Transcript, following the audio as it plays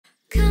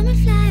Come and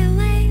fly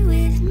away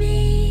with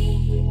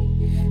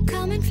me.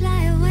 Come and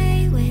fly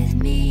away with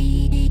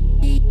me.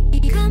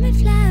 Come and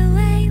fly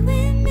away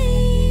with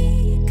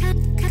me.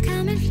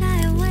 Come and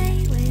fly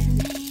away with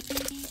me.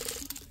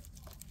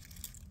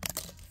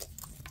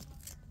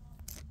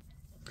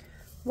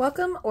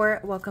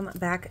 Welcome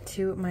back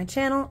to my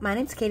channel. My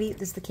name's Katie.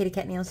 This is the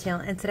KatieCatNails channel,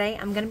 and today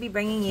I'm going to be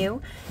bringing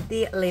you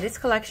the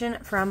latest collection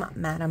from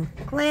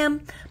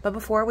MADAMGLAM. But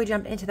before we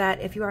jump into that,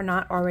 if you are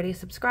not already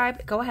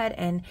subscribed, go ahead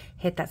and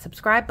hit that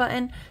subscribe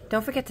button.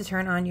 Don't forget to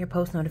turn on your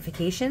post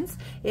notifications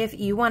if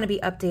you want to be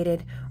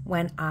updated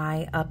when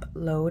I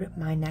upload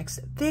my next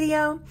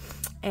video.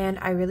 And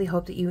I really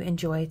hope that you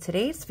enjoy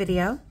today's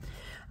video.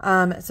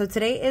 So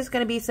today is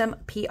going to be some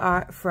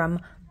PR from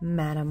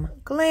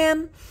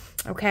MADAMGLAM,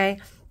 okay?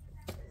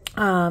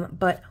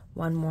 But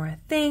one more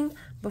thing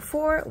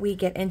before we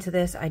get into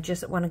this, I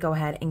just want to go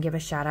ahead and give a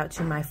shout out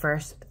to my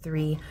first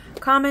 3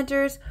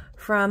 commenters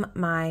from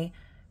my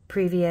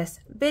previous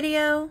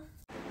video.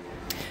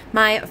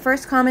 My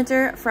first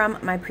commenter from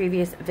my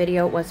previous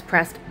video was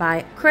Pressed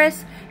by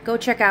Chris. Go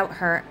check out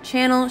her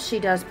channel. She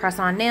does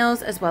press-on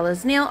nails as well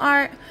as nail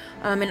art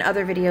and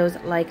other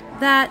videos like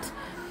that.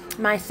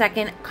 My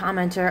second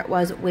commenter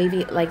was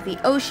Wavy Like the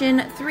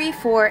Ocean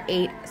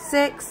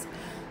 3486.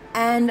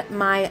 And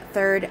my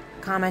third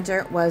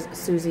commenter was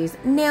Susie's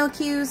Nail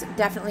Cues.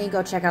 Definitely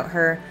go check out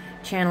her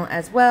channel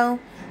as well.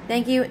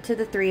 Thank you to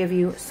the 3 of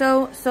you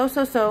so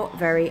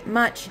very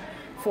much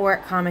for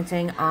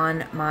commenting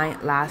on my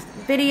last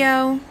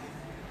video.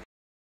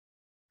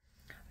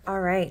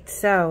 Alright,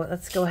 so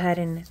let's go ahead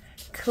and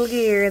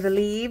clear the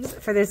leaves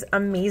for this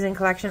amazing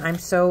collection. I'm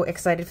so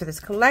excited for this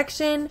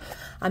collection.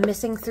 I'm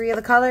missing 3 of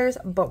the colors,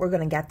 but we're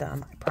going to get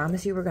them. I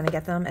promise you we're going to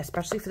get them,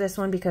 especially for this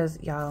one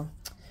because, y'all,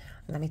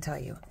 let me tell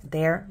you,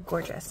 they're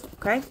gorgeous,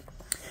 okay?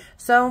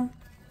 So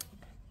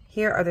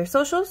here are their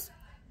socials.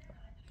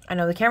 I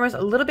know the camera's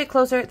a little bit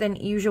closer than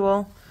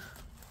usual,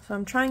 so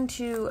I'm trying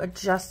to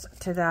adjust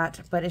to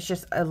that, but it's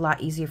just a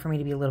lot easier for me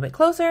to be a little bit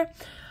closer.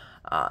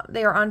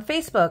 They are on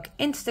Facebook,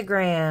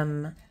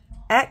 Instagram,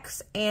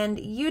 X, and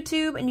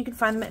YouTube, and you can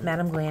find them at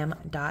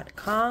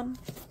madamglam.com.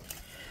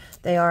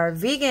 They are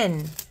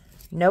vegan.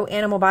 No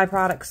animal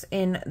byproducts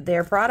in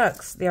their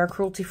products. They are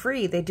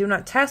cruelty-free. They do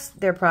not test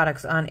their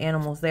products on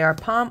animals. They are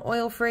palm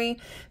oil-free.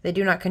 They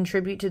do not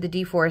contribute to the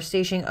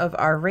deforestation of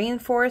our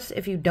rainforests.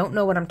 If you don't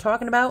know what I'm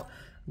talking about,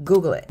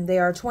 Google it. They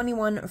are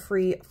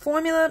 21-free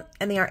formula,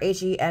 and they are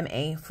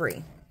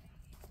HEMA-free.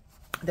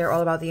 They're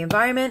all about the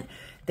environment.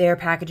 Their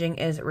packaging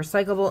is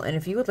recyclable, and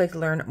if you would like to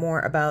learn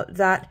more about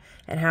that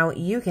and how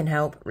you can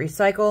help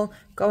recycle,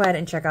 go ahead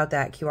and check out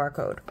that QR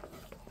code.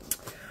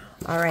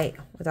 All right,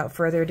 without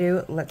further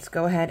ado, let's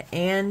go ahead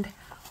and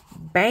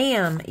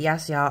bam.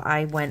 Yes, y'all,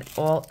 I went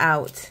all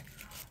out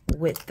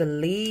with the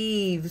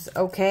leaves,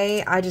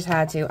 okay? I just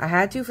had to. I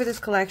had to for this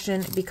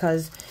collection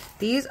because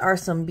these are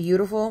some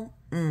beautiful,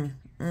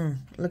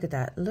 look at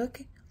that.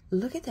 Look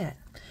at that.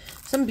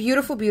 Some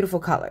beautiful, beautiful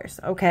colors,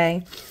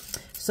 okay?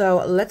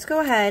 So let's go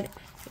ahead,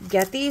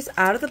 get these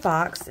out of the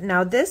box.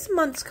 Now, this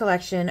month's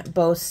collection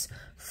boasts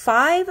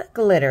 5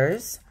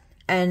 glitters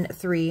and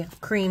 3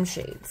 cream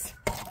shades.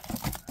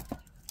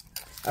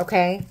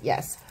 Okay,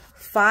 yes,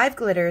 5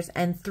 glitters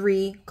and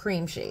 3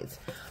 cream shades.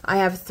 I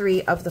have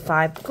 3 of the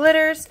 5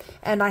 glitters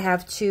and I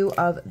have 2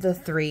 of the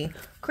 3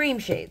 cream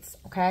shades,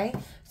 okay?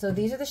 So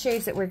these are the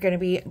shades that we're going to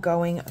be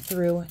going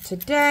through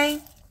today.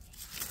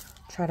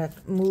 Try to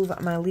move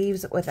my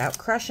leaves without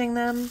crushing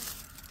them.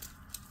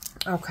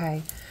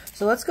 Okay,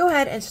 so let's go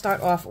ahead and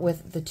start off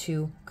with the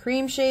 2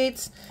 cream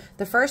shades.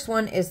 The first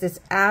one is this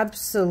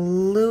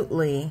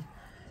absolutely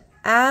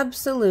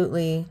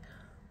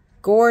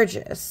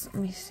gorgeous.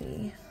 Let me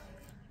see.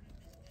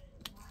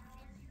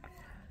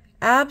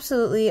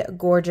 Absolutely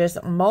gorgeous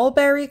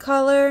mulberry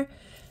color.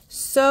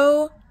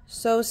 So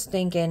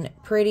stinking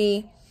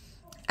pretty.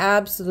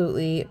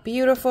 Absolutely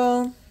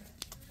beautiful.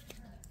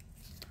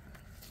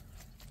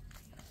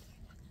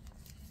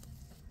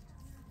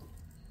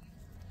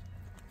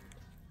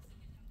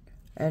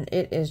 And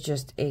it is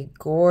just a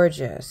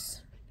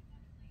gorgeous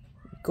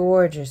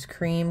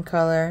cream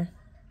color.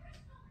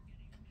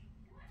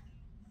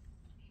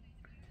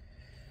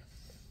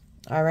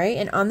 All right,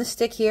 and on the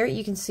stick here,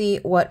 you can see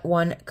what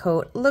 1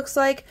 coat looks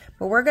like,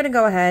 but we're gonna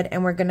go ahead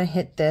and we're gonna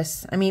hit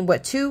this. I mean,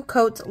 what 2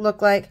 coats look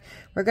like.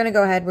 We're gonna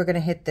go ahead, we're gonna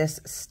hit this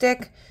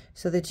stick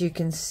so that you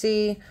can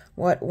see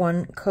what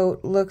 1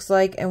 coat looks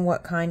like and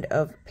what kind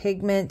of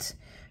pigment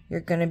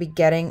you're gonna be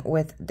getting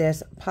with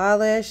this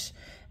polish.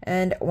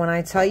 And when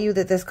I tell you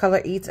that this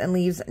color eats and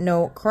leaves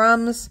no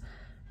crumbs,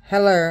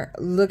 hello,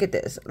 look at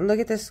this. Look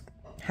at this,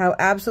 how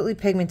absolutely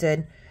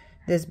pigmented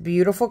this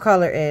beautiful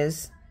color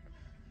is.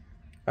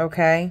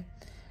 Okay,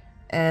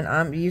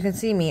 and you can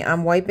see me,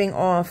 I'm wiping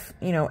off,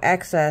 you know,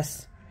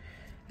 excess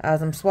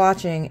as I'm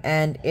swatching,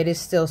 and it is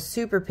still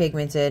super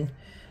pigmented.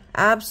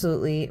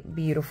 Absolutely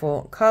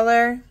beautiful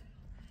color.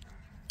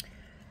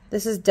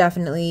 This is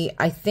definitely,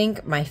 I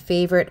think, my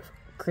favorite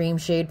cream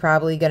shade,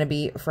 probably going to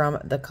be from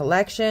the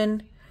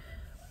collection.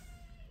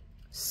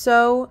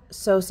 So,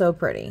 so, so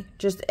pretty.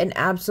 Just an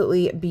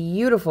absolutely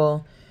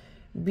beautiful,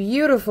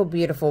 beautiful,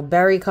 beautiful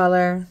berry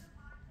color.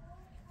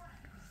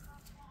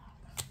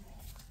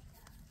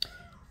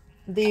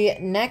 The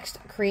next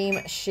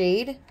cream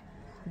shade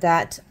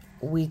that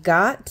we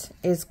got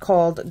is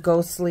called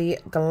Ghostly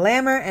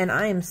Glamour, and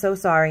I am so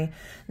sorry.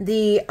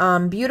 The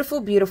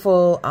beautiful,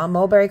 beautiful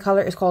mulberry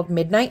color is called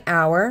Midnight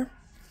Hour.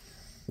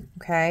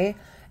 Okay,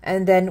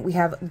 and then we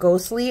have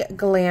Ghostly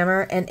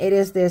Glamour, and it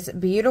is this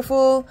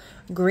beautiful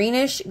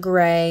greenish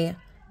gray,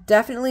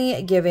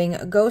 definitely giving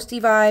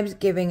ghosty vibes,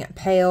 giving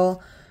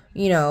pale,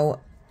 you know,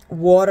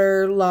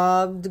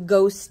 waterlogged,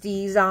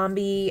 ghosty,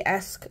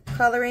 zombie-esque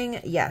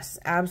coloring. Yes,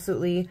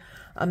 absolutely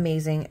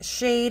amazing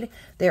shade.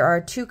 There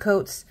are 2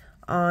 coats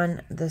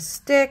on the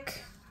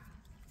stick,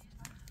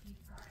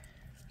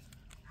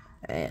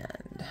 and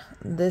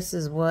this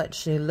is what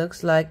she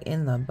looks like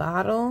in the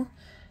bottle.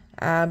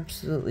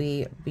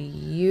 Absolutely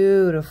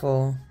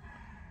beautiful,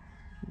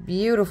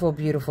 beautiful,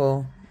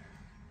 beautiful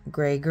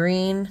gray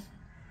green.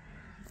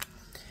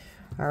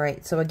 All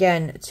right, so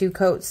again, 2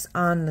 coats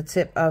on the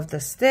tip of the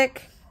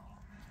stick,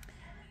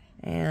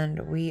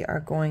 and we are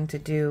going to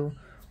do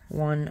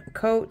 1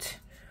 coat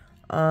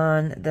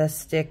on the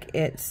stick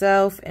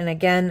itself. And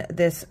again,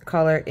 this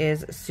color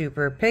is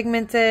super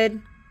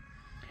pigmented.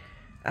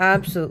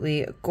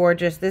 Absolutely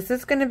gorgeous. This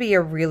is going to be a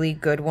really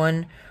good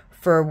one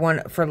for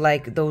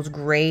like those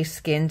gray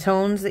skin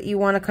tones that you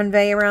want to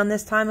convey around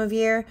this time of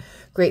year.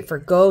 Great for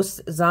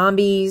ghosts,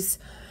 zombies,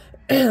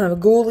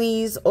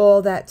 ghoulies,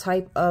 all that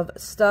type of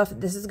stuff.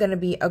 This is going to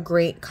be a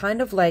great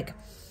kind of like,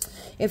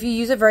 if you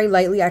use it very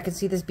lightly, I can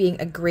see this being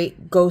a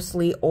great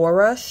ghostly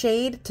aura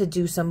shade to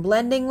do some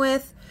blending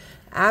with.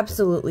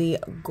 Absolutely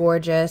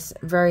gorgeous.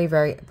 Very,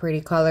 very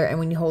pretty color. And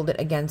when you hold it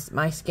against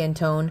my skin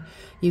tone,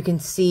 you can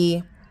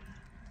see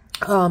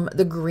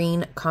the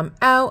green come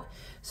out.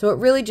 So it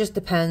really just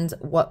depends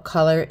what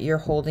color you're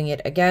holding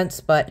it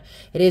against. But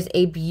it is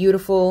a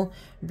beautiful,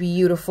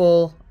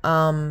 beautiful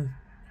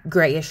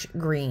grayish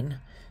green.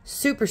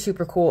 Super,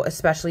 super cool,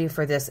 especially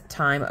for this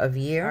time of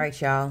year. All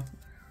right, y'all.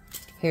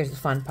 Here's the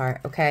fun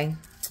part, okay?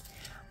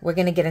 We're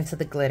going to get into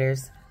the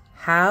glitters.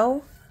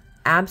 How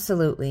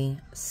absolutely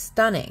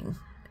stunning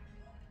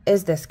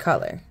is this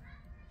color?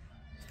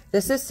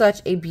 This is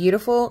such a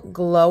beautiful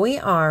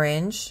glowy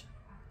orange,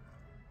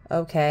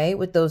 okay,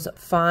 with those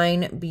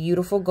fine,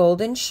 beautiful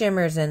golden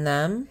shimmers in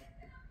them.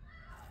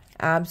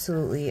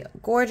 Absolutely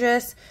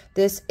gorgeous.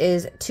 This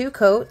is 2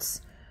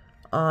 coats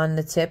on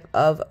the tip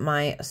of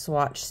my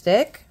swatch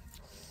stick.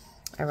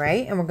 All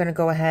right, and we're going to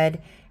go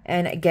ahead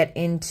and get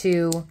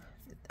into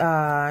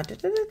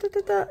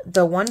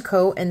the 1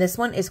 coat, and this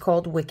one is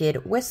called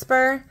Wicked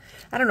Whisper.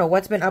 I don't know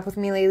what's been up with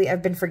me lately.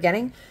 I've been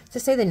forgetting to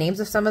say the names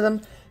of some of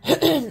them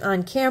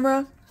on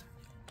camera,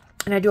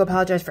 and I do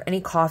apologize for any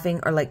coughing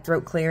or like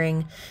throat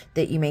clearing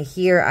that you may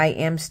hear. I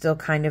am still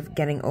kind of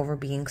getting over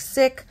being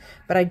sick,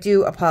 but I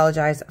do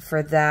apologize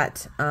for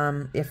that.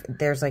 If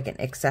there's like an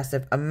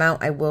excessive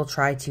amount, I will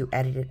try to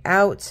edit it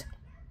out.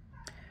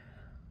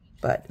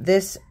 But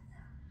this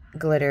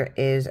glitter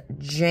is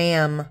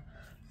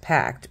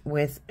jam-packed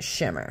with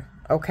shimmer,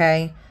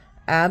 okay?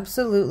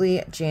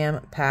 Absolutely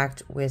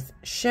jam-packed with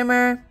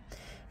shimmer.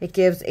 It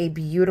gives a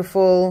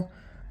beautiful,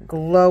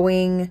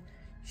 glowing,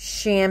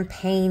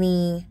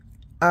 champagne-y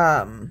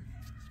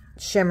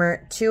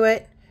shimmer to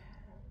it.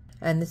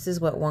 And this is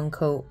what 1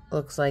 coat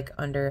looks like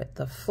under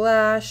the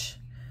flash.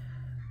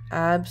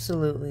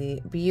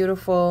 Absolutely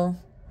beautiful.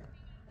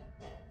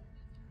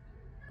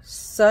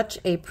 Such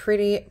a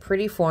pretty,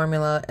 pretty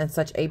formula and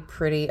such a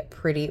pretty,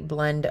 pretty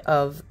blend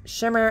of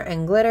shimmer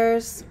and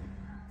glitters.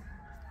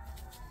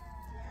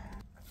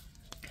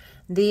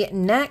 The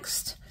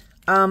next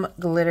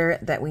glitter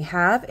that we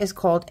have is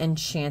called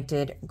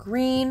Enchanted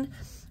Green,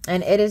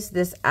 and it is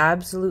this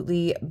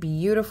absolutely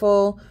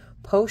beautiful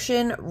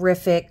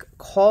potion-rific,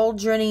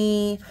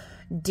 cauldron-y,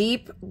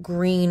 deep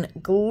green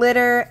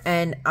glitter,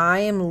 and I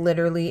am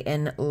literally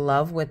in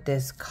love with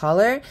this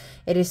color.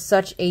 It is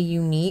such a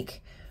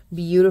unique,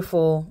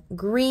 beautiful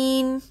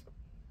green.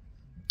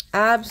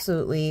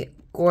 Absolutely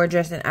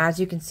gorgeous. And as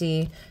you can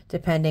see,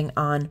 depending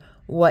on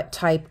what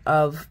type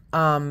of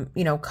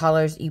you know,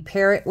 colors you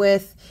pair it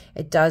with,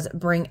 it does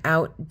bring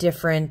out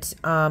different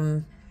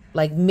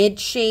like mid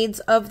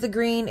shades of the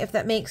green, if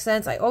that makes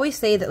sense. I always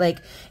say that, like,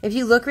 if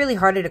you look really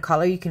hard at a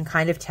color, you can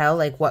kind of tell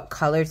like what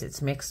colors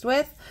it's mixed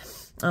with.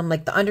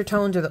 Like the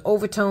undertones or the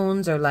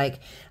overtones, or like,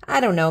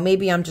 I don't know,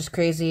 maybe I'm just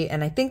crazy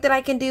and I think that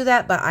I can do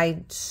that, but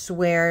I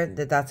swear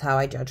that that's how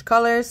I judge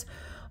colors.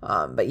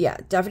 But yeah,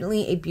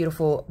 definitely a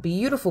beautiful,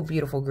 beautiful,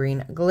 beautiful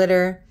green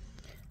glitter.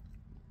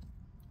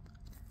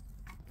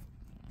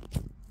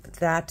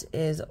 That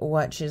is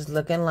what she's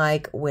looking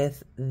like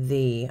with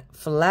the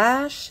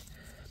flash.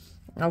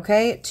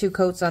 Okay, 2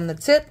 coats on the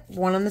tip,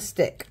 1 on the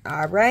stick.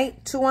 All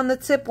right, 2 on the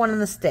tip, 1 on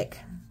the stick.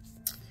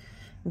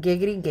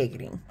 Giggity,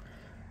 giggity.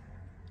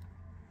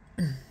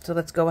 So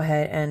let's go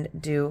ahead and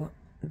do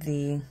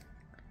the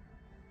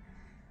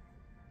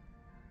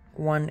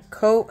 1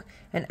 coat.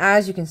 And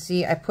as you can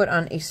see, I put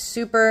on a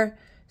super,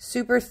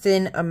 super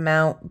thin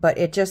amount, but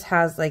it just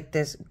has like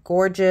this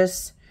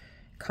gorgeous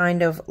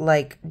kind of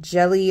like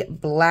jelly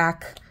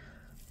black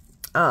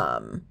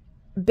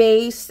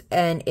base,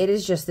 and it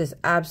is just this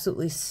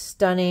absolutely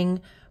stunning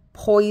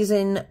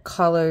poison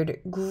colored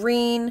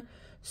green.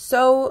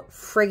 So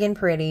friggin'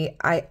 pretty.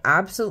 I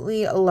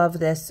absolutely love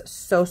this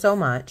so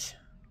much.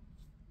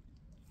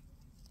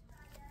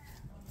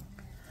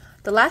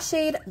 The last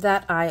shade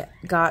that I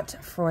got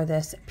for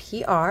this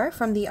PR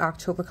from the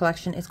October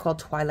collection is called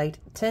Twilight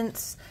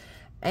Tints.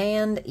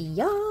 And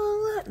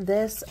y'all,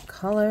 this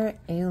color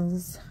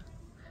is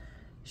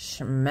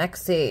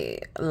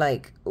schmexy.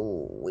 Like,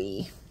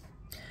 ooh-wee.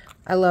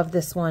 I love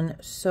this one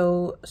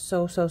so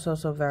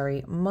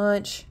very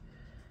much.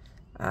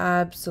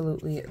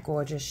 Absolutely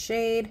gorgeous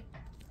shade.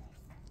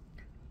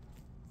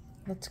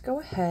 Let's go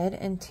ahead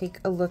and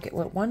take a look at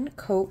what one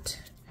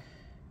coat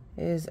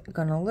is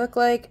gonna look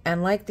like.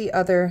 And like the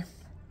other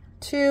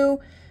two,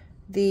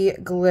 the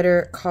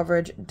glitter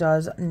coverage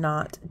does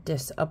not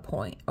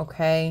disappoint,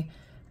 okay?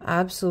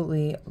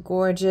 Absolutely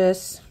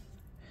gorgeous.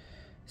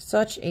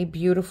 Such a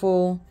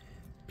beautiful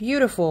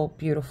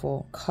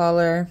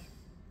color.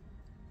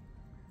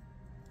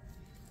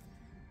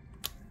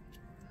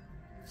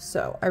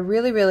 So I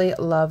really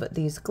love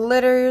these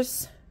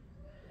glitters.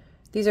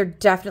 These are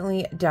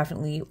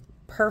definitely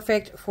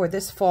perfect for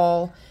this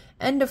fall,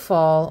 end of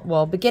fall,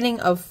 well,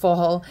 beginning of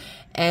fall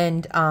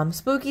and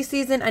spooky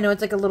season. I know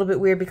it's like a little bit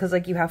weird because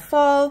like you have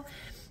fall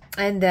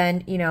and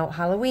then, you know,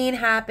 Halloween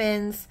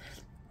happens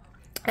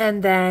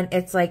and then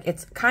it's like,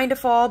 it's kind of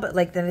fall, but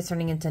like then it's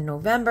turning into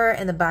November.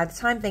 And then by the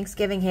time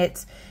Thanksgiving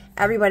hits,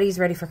 everybody's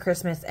ready for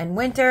Christmas and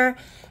winter.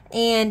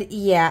 And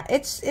yeah,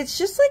 it's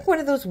just like one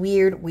of those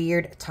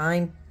weird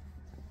time,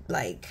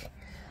 like,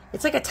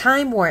 it's like a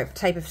time warp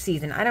type of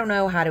season. I don't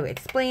know how to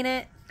explain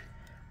it.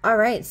 All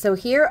right, so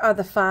here are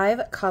the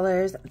 5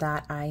 colors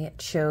that I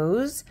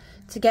chose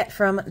to get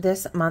from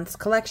this month's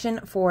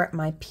collection for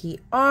my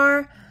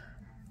PR.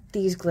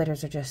 These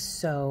glitters are just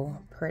so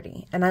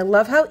pretty. And I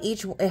love how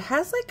it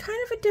has like kind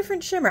of a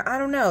different shimmer. I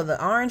don't know.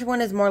 The orange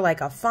one is more like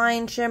a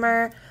fine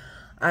shimmer.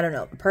 I don't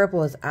know. The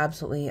purple is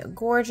absolutely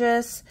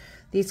gorgeous.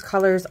 These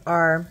colors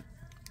are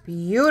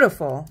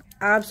beautiful.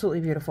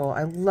 Absolutely beautiful.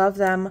 I love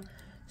them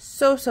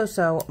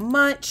so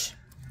much.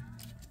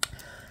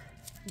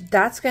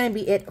 That's going to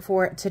be it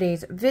for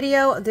today's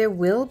video. There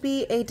will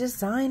be a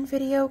design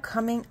video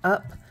coming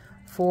up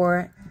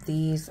for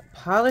these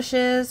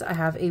polishes. I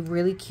have a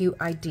really cute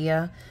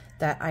idea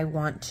that I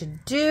want to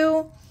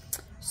do.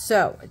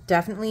 So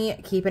definitely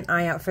keep an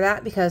eye out for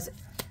that because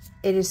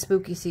it is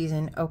spooky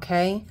season,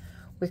 okay?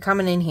 We're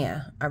coming in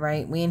here, all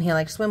right? We in here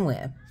like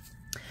swimwear.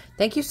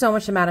 Thank you so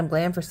much to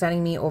MADAMGLAM for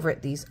sending me over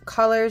these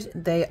colors.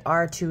 They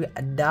are to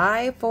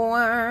die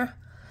for.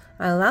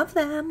 I love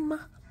them.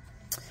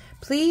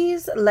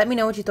 Please let me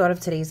know what you thought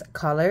of today's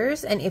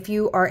colors. And if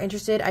you are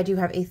interested, I do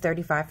have a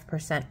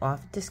 35%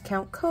 off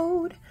discount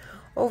code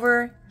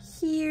over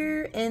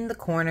here in the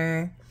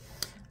corner.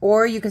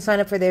 Or you can sign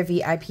up for their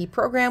VIP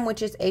program,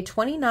 which is a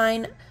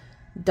 $29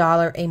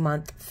 a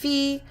month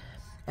fee.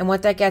 And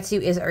what that gets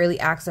you is early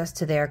access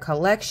to their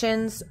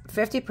collections,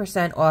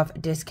 50% off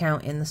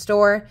discount in the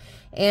store,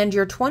 and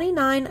your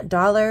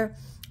 $29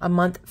 a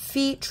month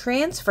fee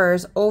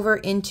transfers over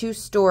into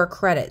store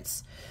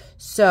credits.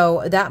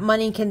 So that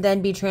money can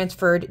then be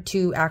transferred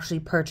to actually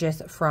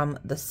purchase from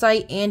the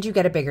site, and you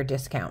get a bigger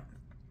discount.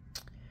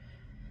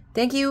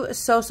 Thank you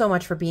so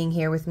much for being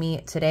here with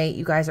me today.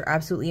 You guys are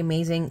absolutely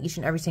amazing. Each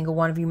and every single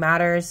one of you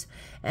matters,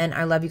 and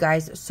I love you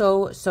guys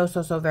so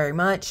very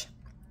much.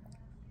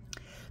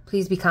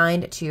 Please be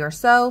kind to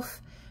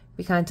yourself,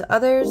 be kind to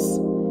others,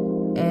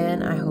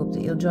 and I hope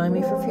that you'll join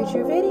me for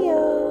future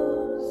videos.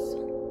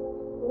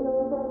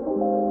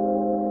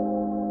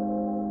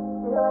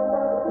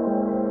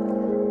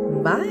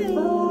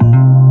 Bye.